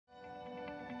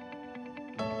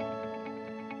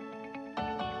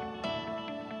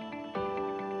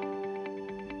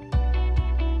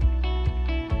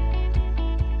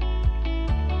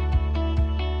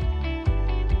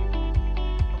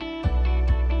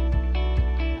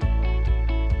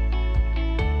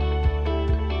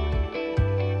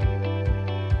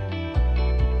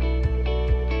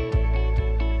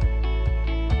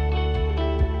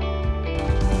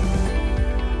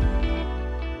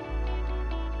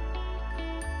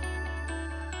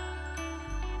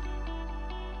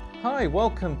Hi,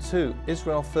 welcome to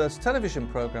Israel First television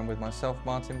program with myself,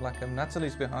 Martin Blackham.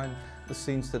 Natalie's behind the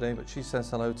scenes today, but she says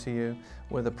hello to you.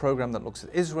 We're the program that looks at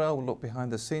Israel. We'll look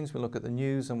behind the scenes. We'll look at the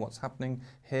news and what's happening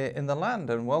here in the land.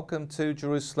 And welcome to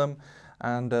Jerusalem.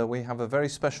 And we have a very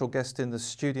special guest in the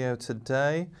studio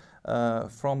today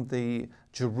from the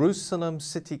Jerusalem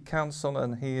City Council,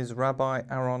 and he is Rabbi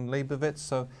Aaron Leibowitz.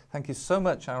 So thank you so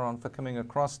much, Aaron, for coming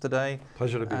across today.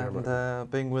 Pleasure to be here.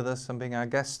 And being with us and being our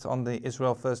guest on the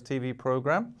Israel First TV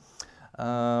program.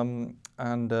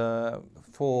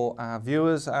 For our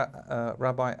viewers,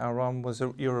 Rabbi Aaron,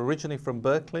 you're originally from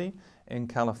Berkeley in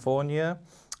California,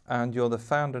 and you're the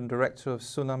founder and director of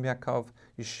Sulam Yaakov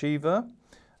Yeshiva.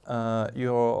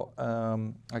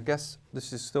 I guess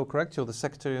this is still correct, you're the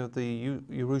secretary of the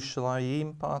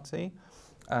Yerushalayim party,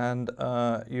 and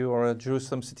you are a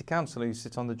Jerusalem City Councillor. You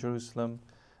sit on the Jerusalem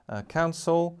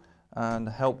Council and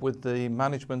help with the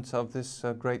management of this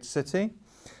great city.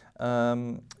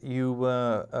 You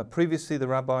were previously the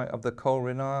rabbi of the Kol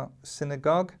Rinah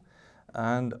Synagogue,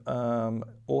 and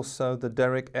also the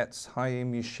Derek Etz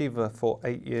Chaim Yeshiva for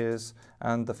 8 years,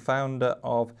 and the founder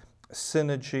of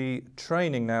Synergy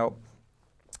Training. Now,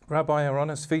 Rabbi Aaron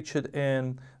is featured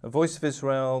in The Voice of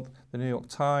Israel, the New York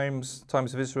Times,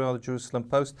 Times of Israel, the Jerusalem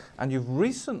Post, and you've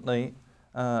recently,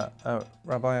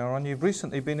 Rabbi Aaron, you've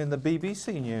recently been in the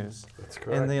BBC News. That's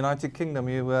correct. In the United Kingdom.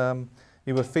 You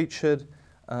were featured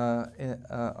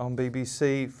on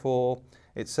BBC for,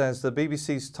 it says the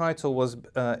BBC's title was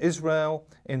Israel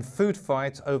in Food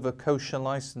Fight Over Kosher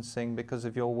Licensing, because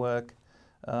of your work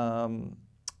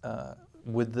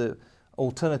with the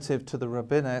alternative to the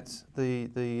rabbinate,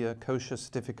 the kosher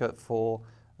certificate for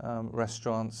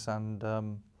restaurants and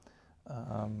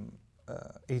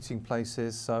eating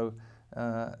places. So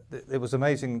it was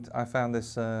amazing. I found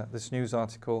this this news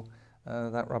article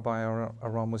that Rabbi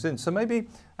Aaron was in. So maybe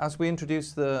as we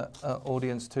introduce the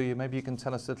audience to you, maybe you can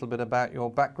tell us a little bit about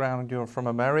your background. You're from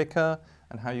America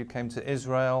and how you came to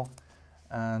Israel,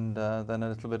 and then a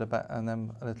little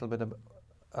bit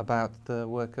about the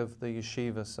work of the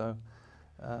yeshiva. So,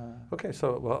 okay,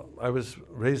 so well, I was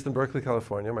raised in Berkeley,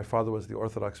 California. My father was the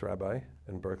Orthodox rabbi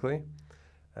in Berkeley,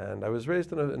 and I was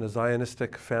raised in a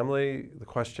Zionistic family. The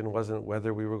question wasn't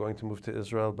whether we were going to move to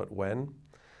Israel, but when.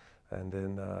 And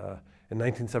in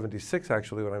 1976,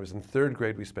 actually, when I was in 3rd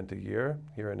grade, we spent a year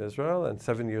here in Israel, and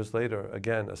 7 years later,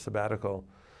 again, a sabbatical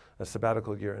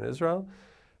year in Israel.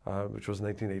 Which was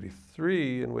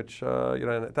 1983, in which, and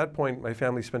at that point, my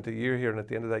family spent a year here, and at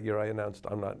the end of that year, I announced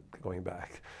I'm not going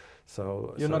back.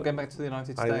 So you're not going back to the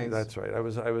United States? That's right. I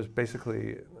was in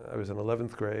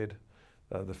 11th grade.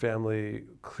 The family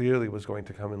clearly was going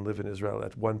to come and live in Israel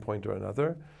at one point or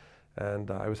another, and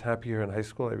I was happy here in high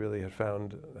school. I really had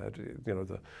found that,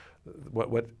 what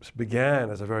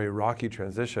began as a very rocky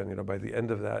transition. By the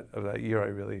end of that year, I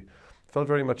really felt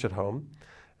very much at home,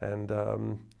 and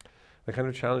I kind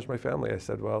of challenged my family. I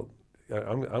said, "Well,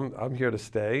 I'm here to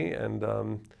stay," and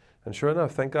sure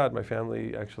enough, thank God, my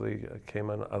family actually came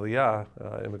on Aliyah,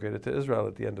 immigrated to Israel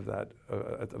at the end of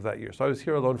that year. So I was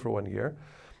here alone for 1 year.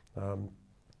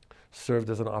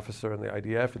 Served as an officer in the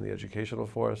IDF in the educational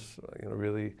force.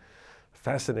 Really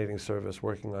fascinating service,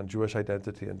 working on Jewish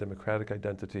identity and democratic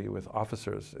identity with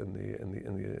officers in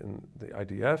the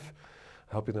IDF.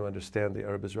 Helping them understand the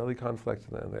Arab-Israeli conflict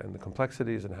and the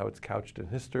complexities and how it's couched in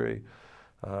history,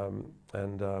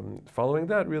 following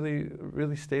that,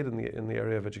 really stayed in the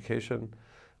area of education,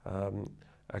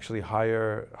 actually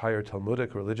higher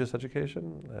Talmudic religious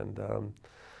education, and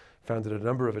founded a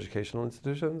number of educational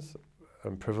institutions.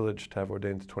 I'm privileged to have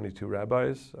ordained 22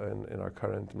 rabbis in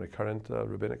my current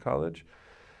rabbinic college,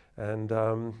 and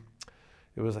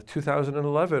it was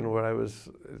 2011 where I was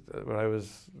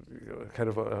kind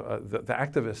of the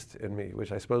activist in me,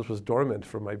 which I suppose was dormant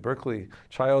from my Berkeley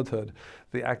childhood.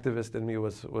 The activist in me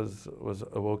was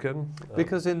awoken.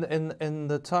 Because in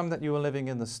the time that you were living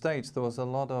in the States, there was a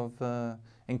lot of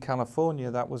in California.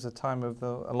 That was a time of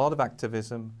a lot of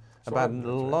activism about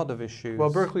a lot of issues. Well,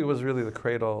 Berkeley was really the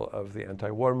cradle of the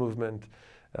anti-war movement.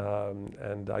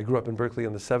 And I grew up in Berkeley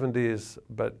in the 70s,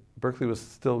 but Berkeley was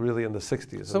still really in the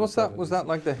 60s. So was that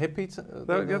like the hippie?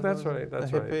 Yeah, that's right.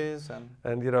 That's right. Hippies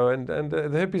and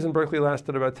the hippies in Berkeley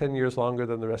lasted about 10 years longer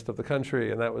than the rest of the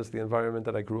country, and that was the environment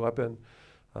that I grew up in.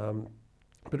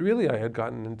 But really, I had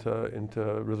gotten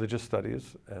into religious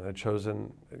studies and had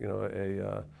chosen,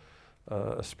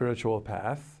 a spiritual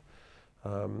path.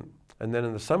 And then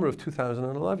in the summer of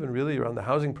 2011, really around the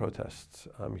housing protests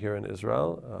here in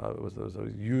Israel, there was a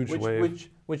huge wave.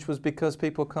 Which was because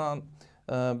people can't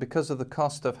because of the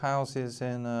cost of houses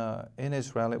in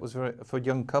Israel, it was very, for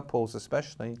young couples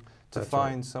especially, to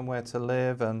find somewhere to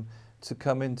live and to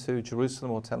come into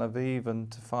Jerusalem or Tel Aviv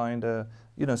and to find a,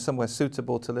 somewhere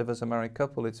suitable to live as a married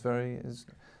couple.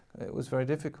 It was very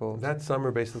difficult. That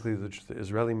summer, basically, the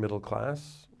Israeli middle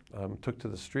class took to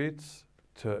the streets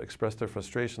to express their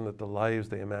frustration that the lives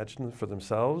they imagined for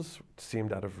themselves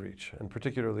seemed out of reach, and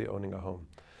particularly owning a home.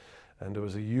 And there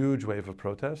was a huge wave of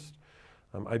protest.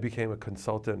 I became a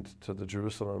consultant to the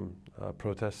Jerusalem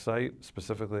protest site,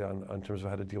 specifically on terms of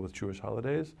how to deal with Jewish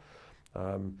holidays.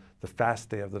 The fast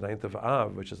day of the 9th of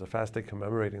Av, which is a fast day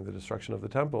commemorating the destruction of the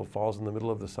temple, falls in the middle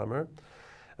of the summer.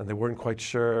 And they weren't quite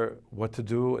sure what to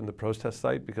do in the protest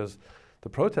site because the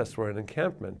protests were an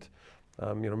encampment.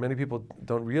 Many people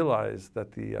don't realize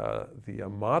that the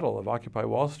model of Occupy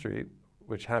Wall Street,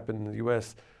 which happened in the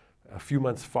U.S. a few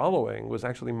months following, was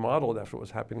actually modeled after what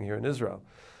was happening here in Israel.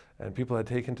 And people had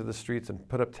taken to the streets and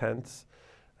put up tents.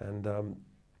 And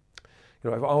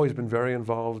I've always been very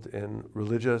involved in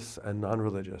religious and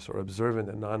non-religious, or observant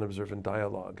and non-observant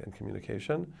dialogue and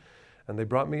communication. And they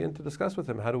brought me in to discuss with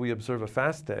him, how do we observe a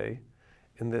fast day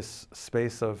in this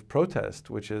space of protest,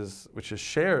 which is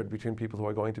shared between people who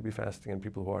are going to be fasting and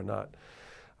people who are not.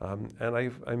 And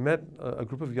I met a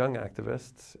group of young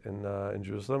activists in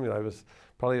Jerusalem. I was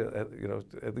probably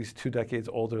at least 2 decades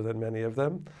older than many of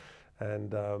them.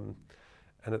 And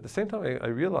at the same time, I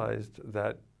realized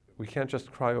that we can't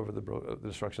just cry over the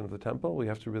destruction of the temple. We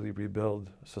have to really rebuild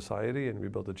society and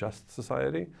rebuild a just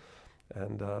society.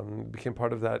 And became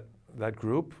part of that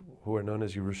group, who are known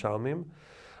as Yerushalmim.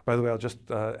 By the way, I'll just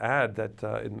add that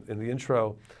in the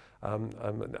intro,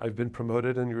 I've been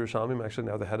promoted in Yerushalmim. I'm actually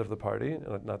now the head of the party,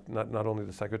 not only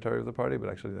the secretary of the party, but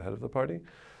actually the head of the party.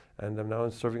 And I'm now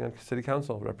serving on city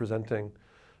council, representing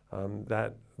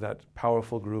that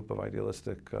powerful group of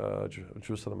idealistic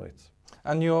Jerusalemites.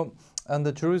 And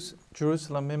the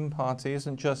Jerusalem party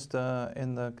isn't just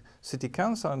in the city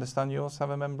council. I understand you also have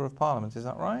a member of parliament. Is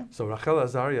that right? So Rachel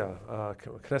Azaria,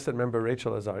 Knesset member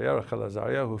Rachel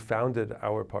Azaria, who founded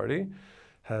our party,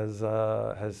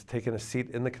 has taken a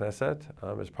seat in the Knesset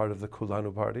as part of the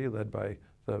Kulanu party, led by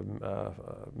the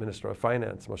Minister of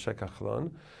Finance, Moshe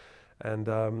Kachlon.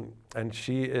 And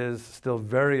she is still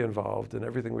very involved in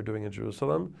everything we're doing in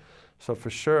Jerusalem. So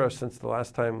for sure, since the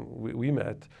last time we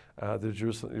met, the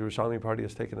Yerushalmi party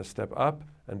has taken a step up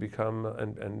and become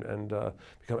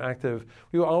active.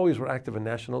 We always were active in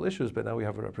national issues, but now we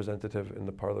have a representative in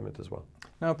the parliament as well.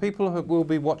 Now, people who will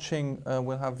be watching,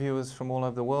 we'll have viewers from all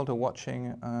over the world who are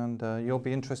watching, and you'll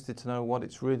be interested to know what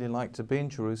it's really like to be in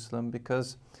Jerusalem,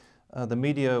 because the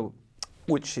media,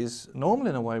 which is normal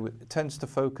in a way, tends to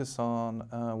focus on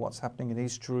what's happening in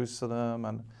East Jerusalem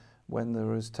and when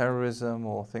there is terrorism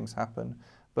or things happen.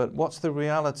 But what's the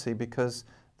reality? Because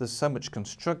there's so much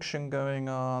construction going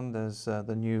on. There's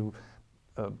the new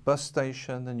bus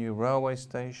station, the new railway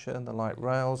station, the light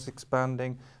rail's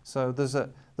expanding. So there's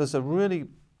a really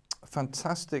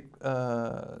fantastic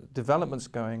developments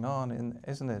going on,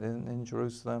 isn't it, in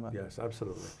Jerusalem? Yes,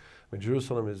 absolutely. I mean,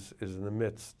 Jerusalem is in the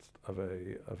midst of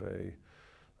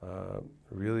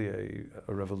really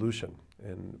a revolution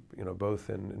in both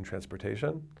in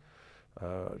transportation.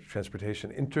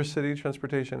 Intercity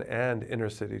transportation and inner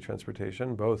city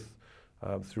transportation, both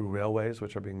through railways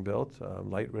which are being built,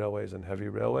 light railways and heavy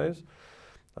railways.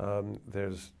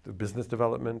 There's the business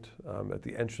development at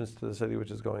the entrance to the city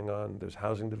which is going on. There's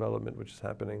housing development which is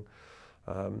happening.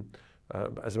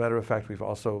 As a matter of fact, we've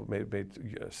also made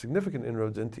significant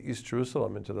inroads into East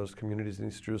Jerusalem, into those communities in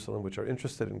East Jerusalem which are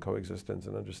interested in coexistence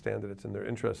and understand that it's in their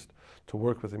interest to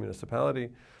work with the municipality.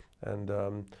 And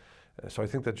so I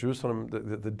think that Jerusalem,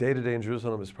 the day-to-day in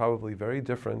Jerusalem is probably very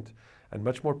different and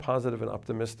much more positive and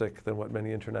optimistic than what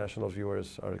many international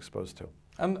viewers are exposed to.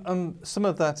 And some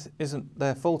of that isn't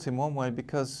their fault in one way,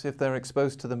 because if they're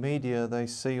exposed to the media, they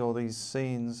see all these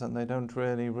scenes and they don't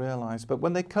really realize. But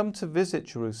when they come to visit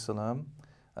Jerusalem,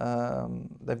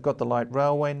 they've got the light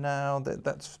railway now.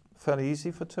 That's fairly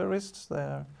easy for tourists.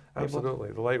 They're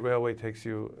Absolutely. The light railway takes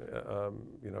you,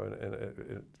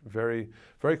 very,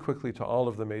 very quickly to all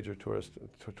of the major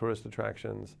tourist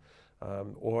attractions,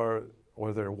 or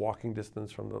they're walking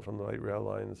distance from the light rail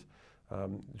lines.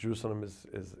 Jerusalem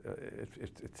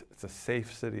it's a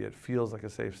safe city. It feels like a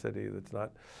safe city. It's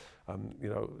not,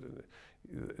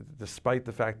 despite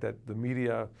the fact that the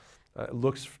media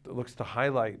looks to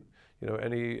highlight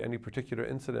any particular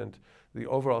incident, the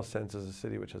overall sense is a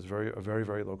city which has a very,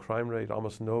 very low crime rate,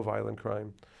 almost no violent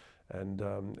crime, and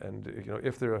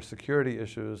if there are security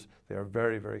issues, they are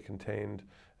very, very contained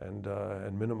and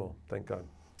minimal. Thank God.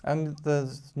 And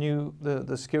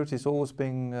the security is always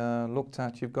being looked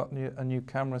at. You've got a new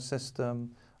camera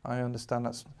system I understand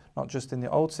that's not just in the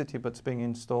old city, but it's being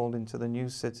installed into the new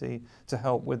city to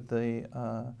help with the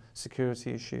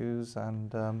security issues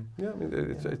and. Yeah, I mean,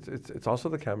 it's also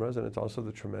the cameras, and it's also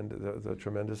the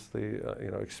tremendously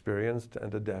experienced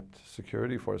and adept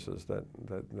security forces that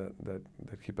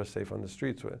keep us safe on the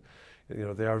streets.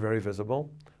 They are very visible.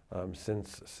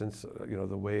 Since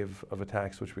the wave of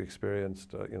attacks which we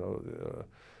experienced,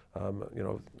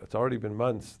 it's already been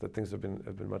months that things have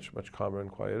been much calmer and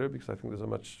quieter, because I think there's a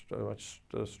much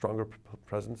stronger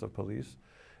presence of police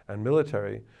and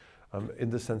military in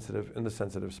the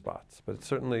sensitive spots. But it's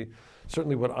certainly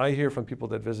what I hear from people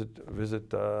that visit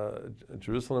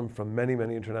Jerusalem from many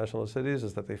international cities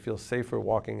is that they feel safer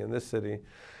walking in this city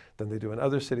than they do in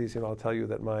other cities. I'll tell you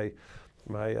that my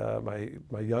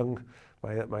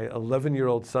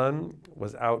 11-year-old son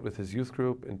was out with his youth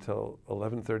group until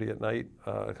 11:30 at night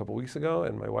a couple weeks ago,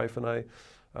 and my wife and I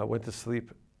went to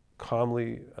sleep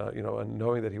calmly, and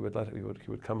knowing that he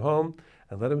would come home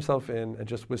and let himself in and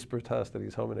just whisper to us that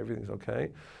he's home and everything's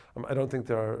okay. I don't think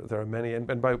there are many,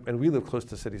 and we live close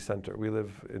to city center. We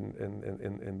live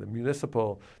in the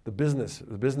municipal, the business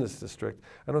district.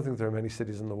 I don't think there are many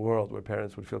cities in the world where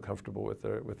parents would feel comfortable with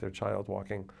their child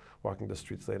walking the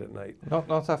streets late at night.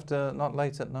 Not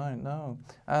late at night, no.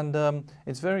 And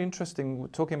it's very interesting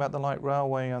talking about the light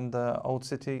railway and the old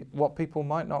city. What people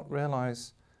might not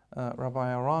realize,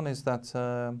 Rabbi Aharon, is that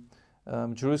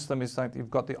Jerusalem is like, you've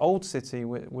got the old city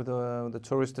with the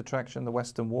tourist attraction, the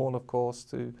Western Wall, of course,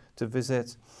 to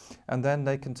visit, and then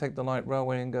they can take the light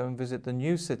railway and go and visit the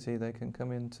new city. They can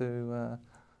come into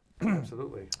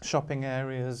absolutely shopping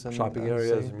areas,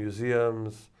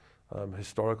 museums,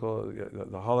 historical,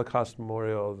 the Holocaust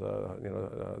Memorial,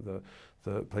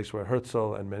 the place where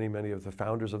Herzl and many of the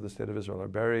founders of the State of Israel are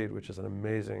buried, which is an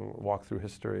amazing walk through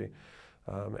history,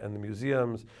 and the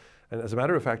museums. And as a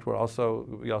matter of fact, we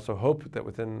also hope that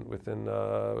within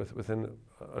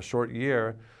a short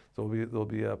year there'll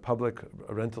be a public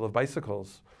rental of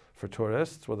bicycles for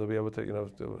tourists, where they'll be able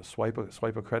to swipe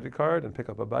a credit card and pick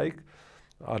up a bike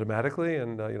automatically,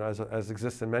 and as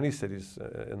exists in many cities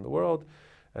in the world.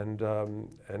 And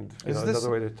another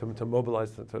way to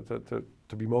mobilize,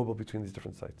 to be mobile between these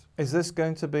different sites. Is this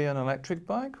going to be an electric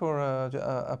bike or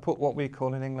what we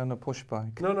call in England a push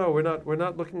bike? No, we're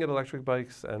not looking at electric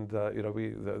bikes, and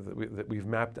we've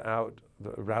mapped out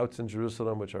the routes in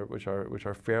Jerusalem which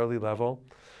are fairly level.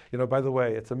 By the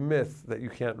way, it's a myth that you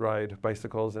can't ride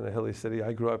bicycles in a hilly city.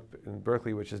 I grew up in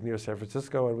Berkeley, which is near San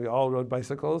Francisco, and we all rode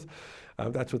bicycles.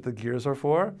 That's what the gears are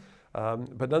for.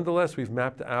 But nonetheless, we've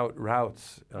mapped out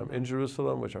routes in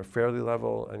Jerusalem which are fairly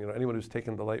level, and anyone who's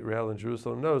taken the light rail in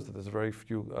Jerusalem knows that there's very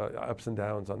few ups and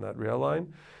downs on that rail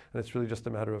line, and it's really just a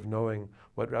matter of knowing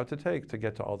what route to take to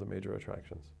get to all the major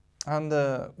attractions. And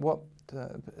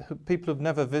people who've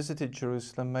never visited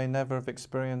Jerusalem may never have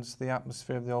experienced the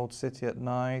atmosphere of the old city at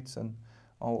night,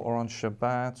 or on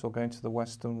Shabbat, or going to the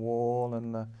Western Wall,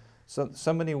 and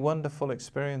so many wonderful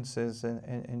experiences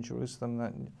in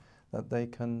Jerusalem that they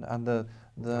can, and the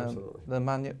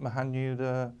Mahan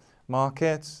Yehuda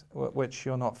market, which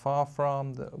you're not far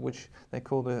from, which they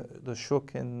call the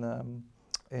Shuk in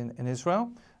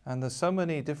Israel, and there's so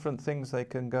many different things they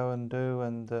can go and do.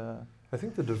 And I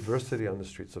think the diversity on the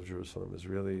streets of Jerusalem is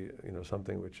really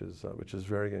something which is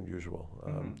very unusual,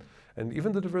 and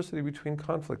even the diversity between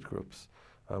conflict groups,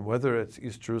 whether it's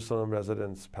East Jerusalem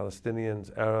residents,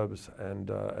 Palestinians, Arabs,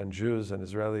 and Jews and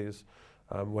Israelis.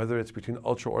 Whether it's between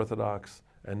ultra-Orthodox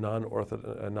and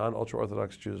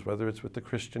non-ultra-Orthodox Jews, whether it's with the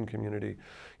Christian community,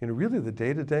 really the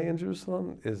day-to-day in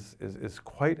Jerusalem is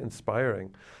quite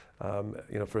inspiring.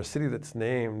 For a city that's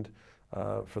named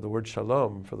for the word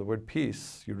shalom, for the word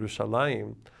peace,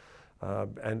 Yerushalayim,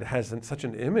 and has such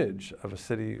an image of a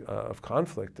city of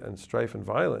conflict and strife and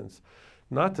violence.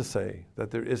 Not to say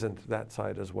that there isn't that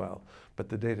side as well, but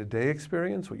the day-to-day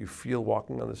experience, what you feel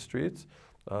walking on the streets,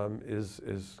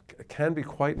 can be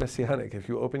quite messianic if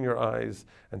you open your eyes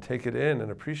and take it in and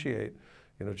appreciate,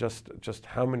 just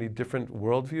how many different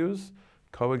worldviews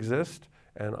coexist,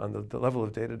 and on the level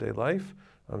of day-to-day life,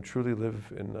 truly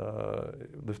live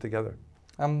together.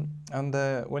 And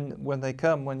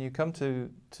when you come to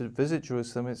visit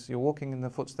Jerusalem, you're walking in the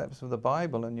footsteps of the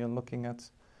Bible, and you're looking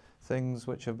at things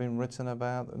which have been written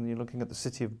about, and you're looking at the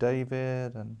city of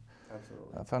David, and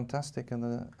fantastic, and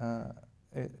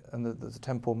the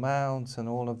Temple Mount, and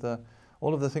all of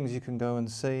the things you can go and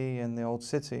see in the old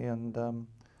city, and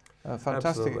a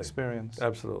fantastic experience.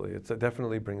 Absolutely, it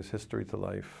definitely brings history to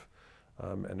life,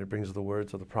 and it brings the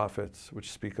words of the prophets,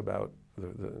 which speak about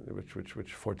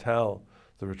which foretell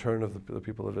the return of the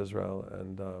people of Israel,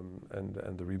 and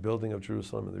the rebuilding of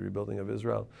Jerusalem and the rebuilding of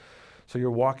Israel. So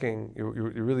you're walking, you're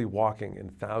really walking in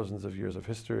thousands of years of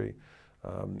history,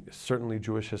 certainly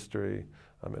Jewish history,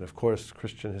 and of course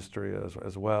Christian history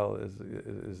as well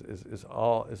is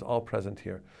all present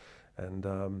here. And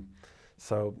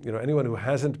so, you know, anyone who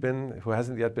hasn't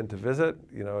yet been to visit,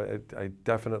 you know, I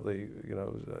definitely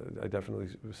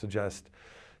suggest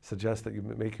that you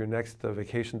make your next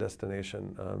vacation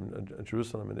destination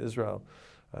Jerusalem in Israel,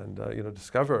 and you know,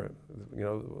 discover, you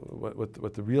know,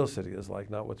 what the real city is like,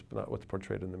 not what's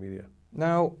portrayed in the media.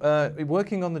 Now,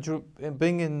 working on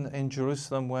being in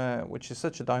Jerusalem, which is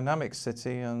such a dynamic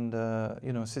city, and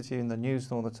you know, a city in the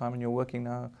news all the time, and you're working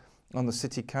now on the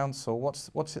city council.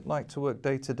 What's it like to work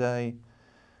day to day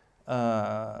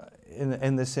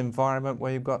in this environment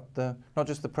where you've got not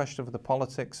just the pressure of the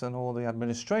politics and all the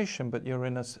administration, but you're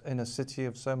in a city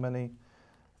of so many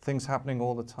things happening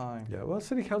all the time? Yeah, well,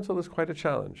 city council is quite a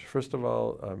challenge. First of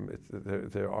all,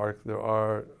 there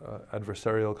are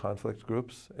adversarial conflict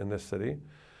groups in this city.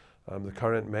 The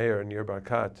current mayor, Nir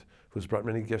Barkat, who's brought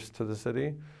many gifts to the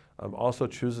city, also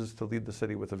chooses to lead the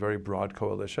city with a very broad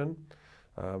coalition.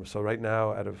 So right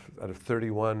now, out of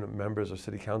 31 members of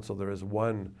city council, there is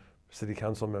one city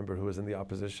council member who is in the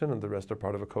opposition, and the rest are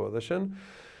part of a coalition,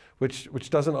 which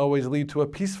doesn't always lead to a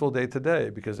peaceful day-to-day,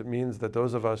 because it means that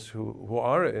those of us who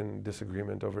are in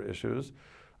disagreement over issues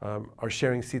are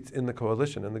sharing seats in the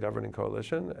coalition, in the governing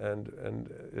coalition, and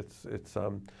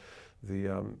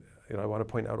you know, I want to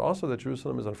point out also that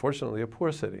Jerusalem is unfortunately a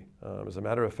poor city. As a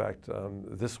matter of fact,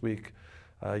 this week,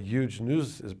 huge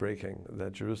news is breaking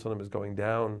that Jerusalem is going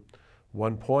down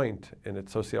 1 point in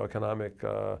its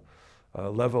socioeconomic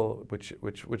level, which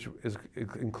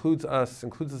includes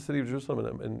the city of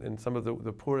Jerusalem in some of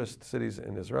the poorest cities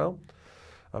in Israel.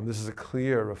 This is a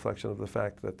clear reflection of the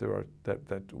fact that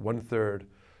that 1/3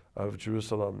 of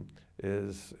Jerusalem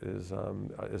is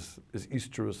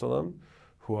East Jerusalem,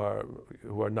 who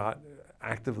are not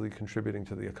actively contributing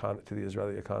to the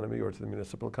Israeli economy or to the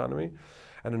municipal economy.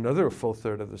 And another full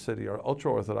third of the city are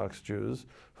ultra-Orthodox Jews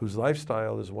whose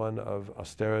lifestyle is one of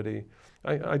austerity,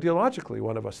 ideologically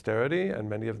one of austerity, and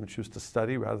many of them choose to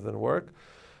study rather than work.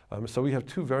 So we have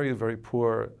two very, very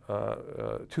poor,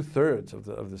 2/3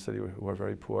 of the city who are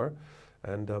very poor.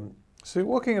 And so you're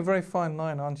walking a very fine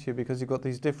line, aren't you? Because you've got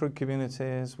these different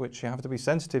communities which you have to be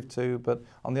sensitive to, but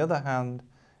on the other hand,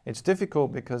 it's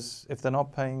difficult because if they're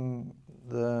not paying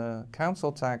the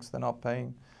council tax, they're not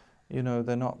paying, you know,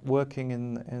 they're not working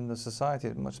in the society.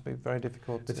 It must be very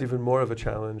difficult. It's even more of a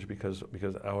challenge because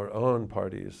our own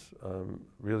parties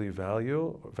really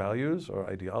values or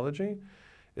ideology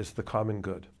is the common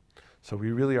good. So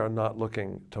we really are not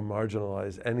looking to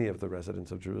marginalize any of the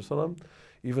residents of Jerusalem.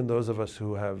 Even those of us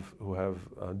who have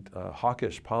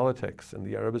hawkish politics in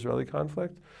the Arab-Israeli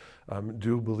conflict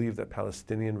do believe that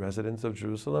Palestinian residents of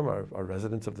Jerusalem are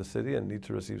residents of the city and need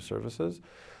to receive services.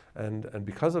 And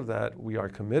because of that, we are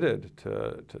committed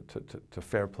to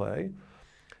fair play.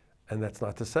 And that's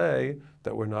not to say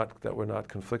that we're not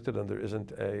conflicted and there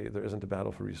isn't a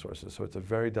battle for resources. So it's a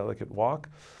very delicate walk.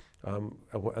 And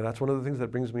that's one of the things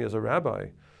that brings me as a rabbi.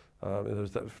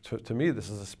 To me, this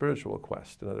is a spiritual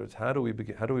quest. In other words, how do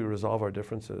we resolve our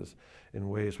differences in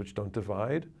ways which don't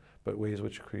divide, but ways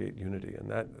which create unity? And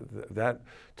that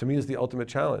to me is the ultimate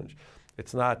challenge.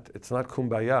 It's not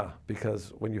kumbaya,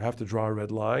 because when you have to draw a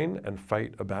red line and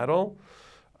fight a battle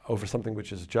over something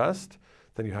which is just,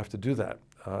 then you have to do that.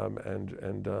 And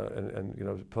you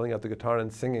know, pulling out the guitar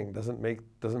and singing doesn't make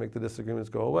the disagreements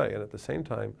go away. And at the same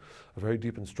time, a very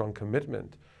deep and strong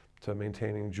commitment to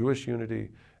maintaining Jewish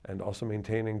unity and also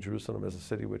maintaining Jerusalem as a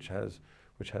city which has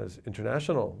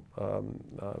international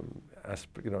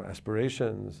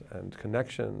aspirations and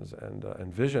connections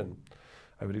and vision.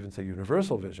 I would even say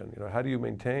universal vision. You know, how do you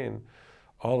maintain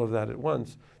all of that at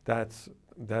once? That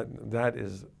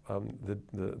is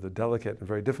the delicate and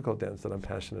very difficult dance that I'm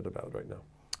passionate about right now.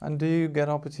 And do you get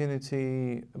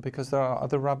opportunity, because there are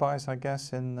other rabbis, I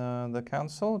guess, in the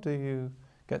council? Do you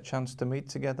get chance to meet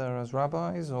together as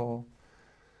rabbis, or?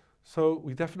 So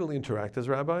we definitely interact as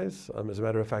rabbis. As a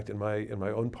matter of fact, in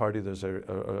my own party, there's a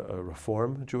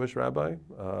Reform Jewish rabbi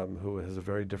who has a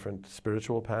very different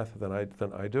spiritual path than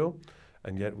I do,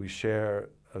 and yet we share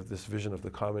this vision of the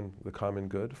common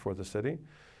good for the city.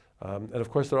 And of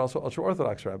course, there are also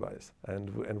ultra-Orthodox rabbis,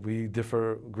 and we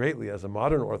differ greatly as a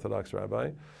modern Orthodox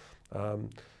rabbi, you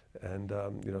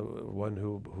know, one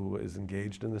who is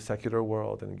engaged in the secular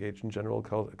world and engaged in general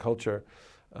culture.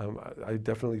 I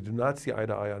definitely do not see eye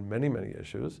to eye on many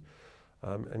issues,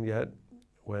 and yet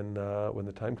when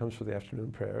the time comes for the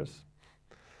afternoon prayers,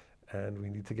 and we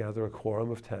need to gather a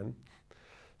quorum of 10,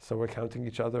 so we're counting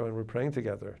each other and we're praying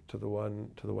together to the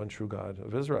one true God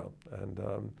of Israel. And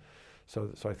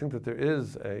So I think that there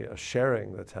is a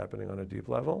sharing that's happening on a deep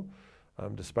level,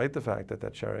 despite the fact that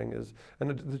that sharing is,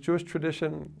 and the Jewish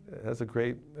tradition has a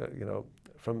great,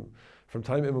 from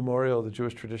time immemorial, the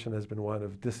Jewish tradition has been one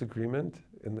of disagreement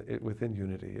within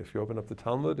unity. If you open up the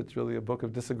Talmud, it's really a book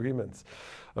of disagreements,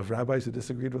 of rabbis who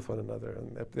disagreed with one another,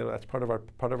 and that's part of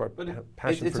our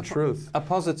passion for truth. A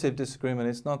positive disagreement.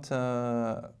 It's not,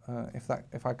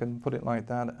 if I can put it like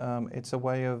that, it's a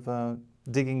way of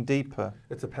digging deeper.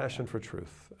 It's a passion for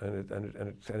truth, and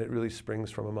it really springs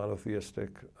from a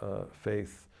monotheistic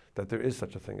faith that there is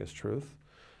such a thing as truth.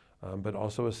 But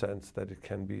also a sense that it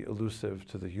can be elusive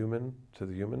to the human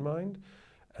mind,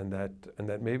 and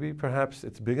that maybe perhaps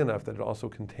it's big enough that it also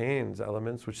contains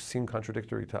elements which seem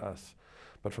contradictory to us,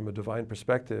 but from a divine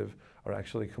perspective are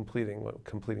actually completing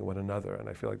one another. And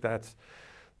I feel like that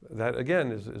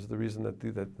again is the reason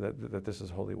that this is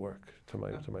holy work to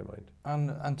my mind.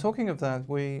 And talking of that,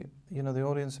 the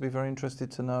audience will be very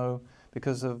interested to know,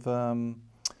 because of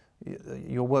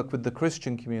your work with the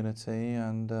Christian community,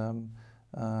 and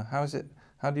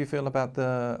how do you feel about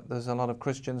there's a lot of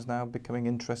Christians now becoming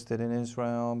interested in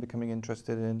Israel, becoming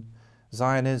interested in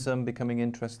Zionism, becoming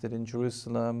interested in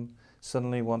Jerusalem,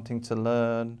 suddenly wanting to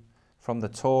learn from the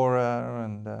Torah,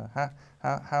 and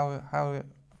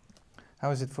how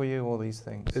is it for you, all these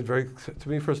things? To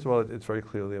me, first of all, it's very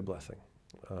clearly a blessing.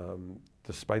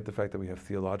 Despite the fact that we have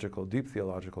deep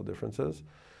theological differences,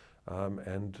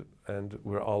 and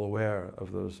we're all aware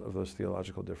of those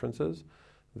theological differences,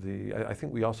 I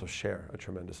think we also share a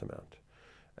tremendous amount,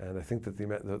 and I think that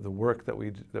the work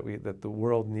that the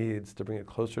world needs to bring it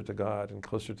closer to God and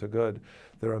closer to good,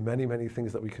 there are many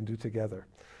things that we can do together.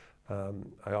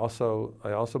 I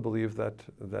also believe that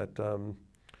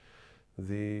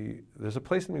there's a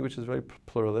place in me which is very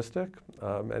pluralistic,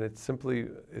 and it simply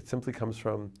comes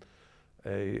from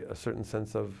a certain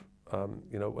sense of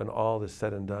when all is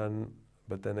said and done,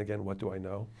 but then again, what do I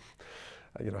know?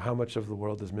 How much of the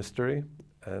world is mystery,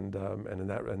 and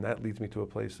that leads me to a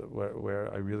place where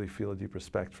I really feel a deep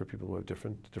respect for people who have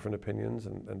different opinions,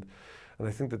 and I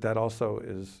think that also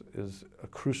is a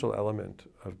crucial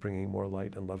element of bringing more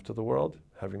light and love to the world,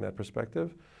 having that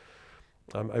perspective.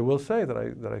 I will say that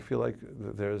I feel like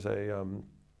there's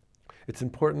it's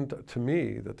important to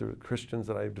me that the Christians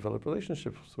that I've developed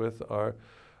relationships with are,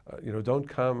 don't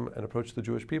come and approach the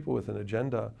Jewish people with an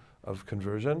agenda of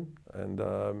conversion, and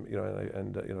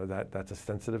that's a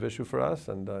sensitive issue for us,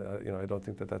 and I don't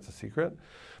think that that's a secret.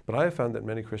 But I have found that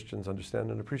many Christians understand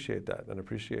and appreciate that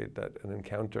an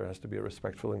encounter has to be a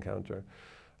respectful encounter.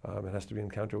 It has to be an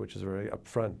encounter which is very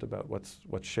upfront about what's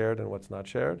shared and what's not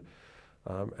shared.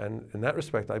 And in that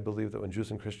respect, I believe that when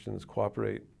Jews and Christians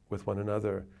cooperate with one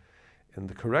another in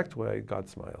the correct way, God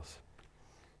smiles.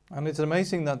 And it's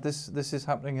amazing that this is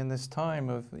happening in this time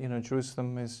of,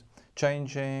 Jerusalem is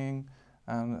changing,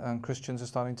 and Christians are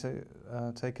starting to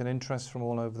take an interest from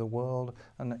all over the world.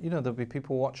 And, there'll be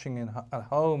people watching at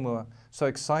home who are so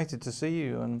excited to see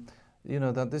you, and,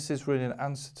 that this is really an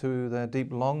answer to their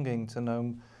deep longing to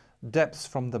know depths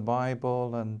from the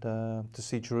Bible, and to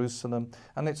see Jerusalem.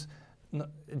 And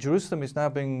Jerusalem is now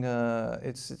being,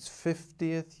 its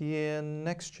 50th year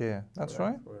next year. That's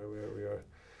right?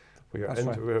 We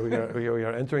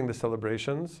are entering the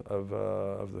celebrations of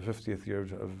the 50th year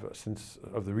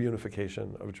of the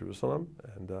re-unification of Jerusalem,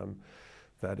 and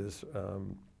that is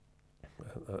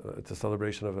it's a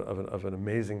celebration of an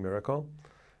amazing miracle,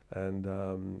 and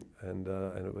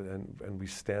we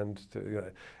stand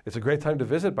to. It's a great time to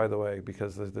visit, by the way,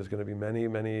 because there's going to be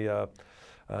many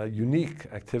unique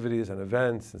activities and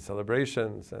events and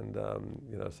celebrations, and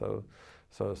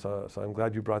So I'm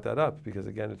glad you brought that up, because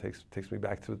again, it takes me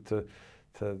back to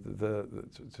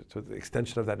the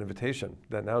extension of that invitation.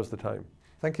 That now is the time.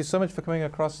 Thank you so much for coming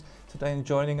across today and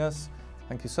joining us.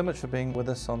 Thank you so much for being with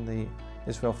us on the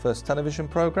Israel First television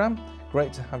program.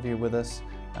 Great to have you with us,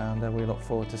 and we look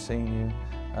forward to seeing you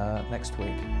next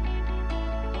week.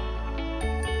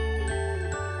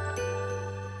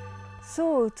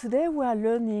 So today we are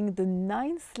learning the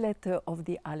 9th letter of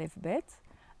the alphabet.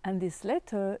 And this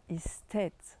letter is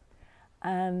Tet.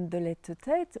 And the letter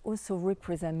Tet also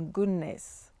represents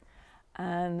goodness.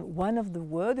 And one of the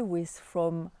words we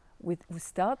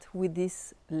start with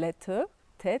this letter,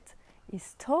 Tet,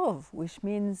 is Tov, which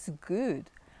means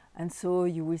good. And so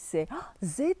you will say,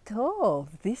 Ze Tov,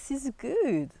 this is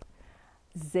good.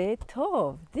 Ze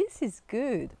Tov, this is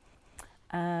good.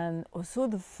 And also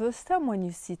the first time when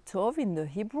you see Tov in the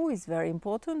Hebrew is very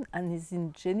important, and is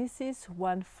in Genesis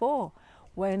 1:4.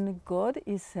 When God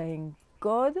is saying,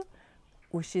 God,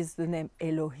 which is the name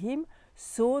Elohim,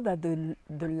 saw that the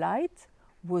light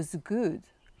was good.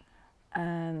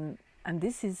 And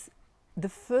this is the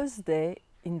first day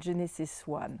in Genesis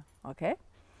 1, okay?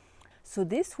 So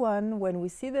this one, when we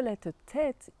see the letter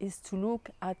Tet, is to look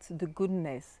at the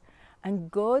goodness.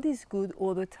 And God is good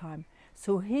all the time.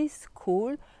 So He's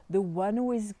called the one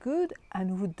who is good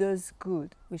and who does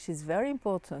good, which is very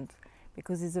important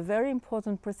because it's a very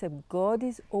important precept. God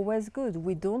is always good.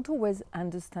 We don't always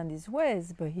understand His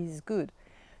ways, but He's good.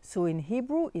 So in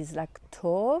Hebrew, it's like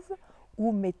Tov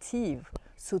ou Metiv.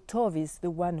 So Tov is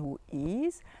the one who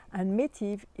is, and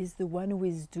Metiv is the one who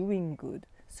is doing good.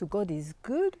 So God is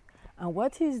good, and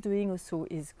what He's doing also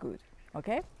is good,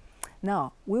 okay?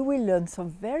 Now, we will learn some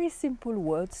very simple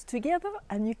words together,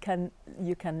 and you can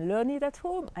learn it at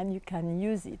home, and you can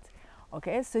use it,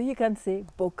 okay? So you can say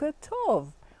Boker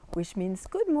Tov, which means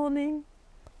good morning,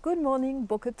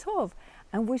 Boker Tov,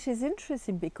 and which is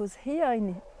interesting because here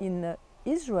in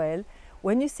Israel,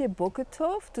 when you say Boker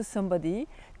Tov to somebody,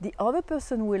 the other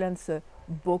person will answer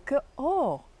Boker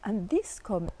Or, and this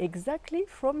comes exactly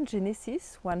from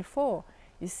Genesis 1:4.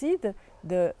 You see,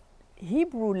 the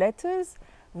Hebrew letters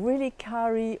really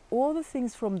carry all the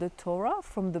things from the Torah,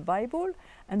 from the Bible,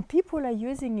 and people are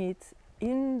using it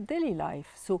in daily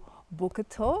life. So Boker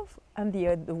Tov, and the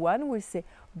other one will say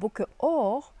Boker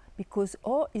Or, because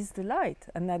Or is the light,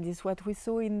 and that is what we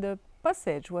saw in the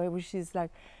passage, which is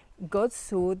like God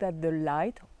saw that the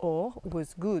light Or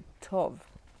was good, Tov,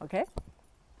 okay?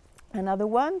 Another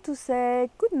one to say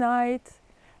good night,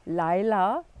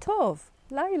 Laila Tov,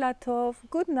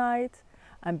 good night.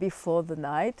 And before the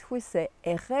night, we say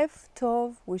Erev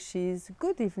Tov, which is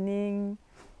good evening,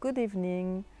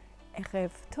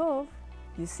 Erev Tov.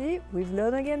 You see, we've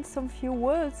learned again some few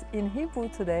words in Hebrew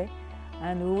today,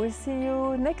 and we will see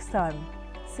you next time.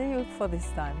 See you for this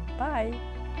time. Bye.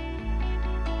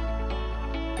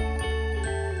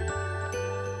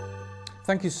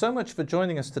 Thank you so much for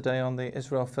joining us today on the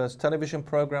Israel First television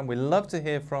program. We love to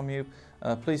hear from you.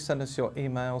 Please send us your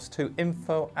emails to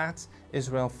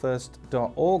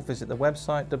info@israelfirst.org. Visit the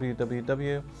website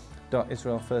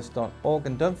www.israelfirst.org,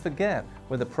 and don't forget,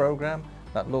 we're the program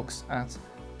that looks at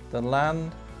the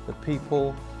land, the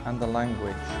people, and the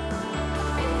language.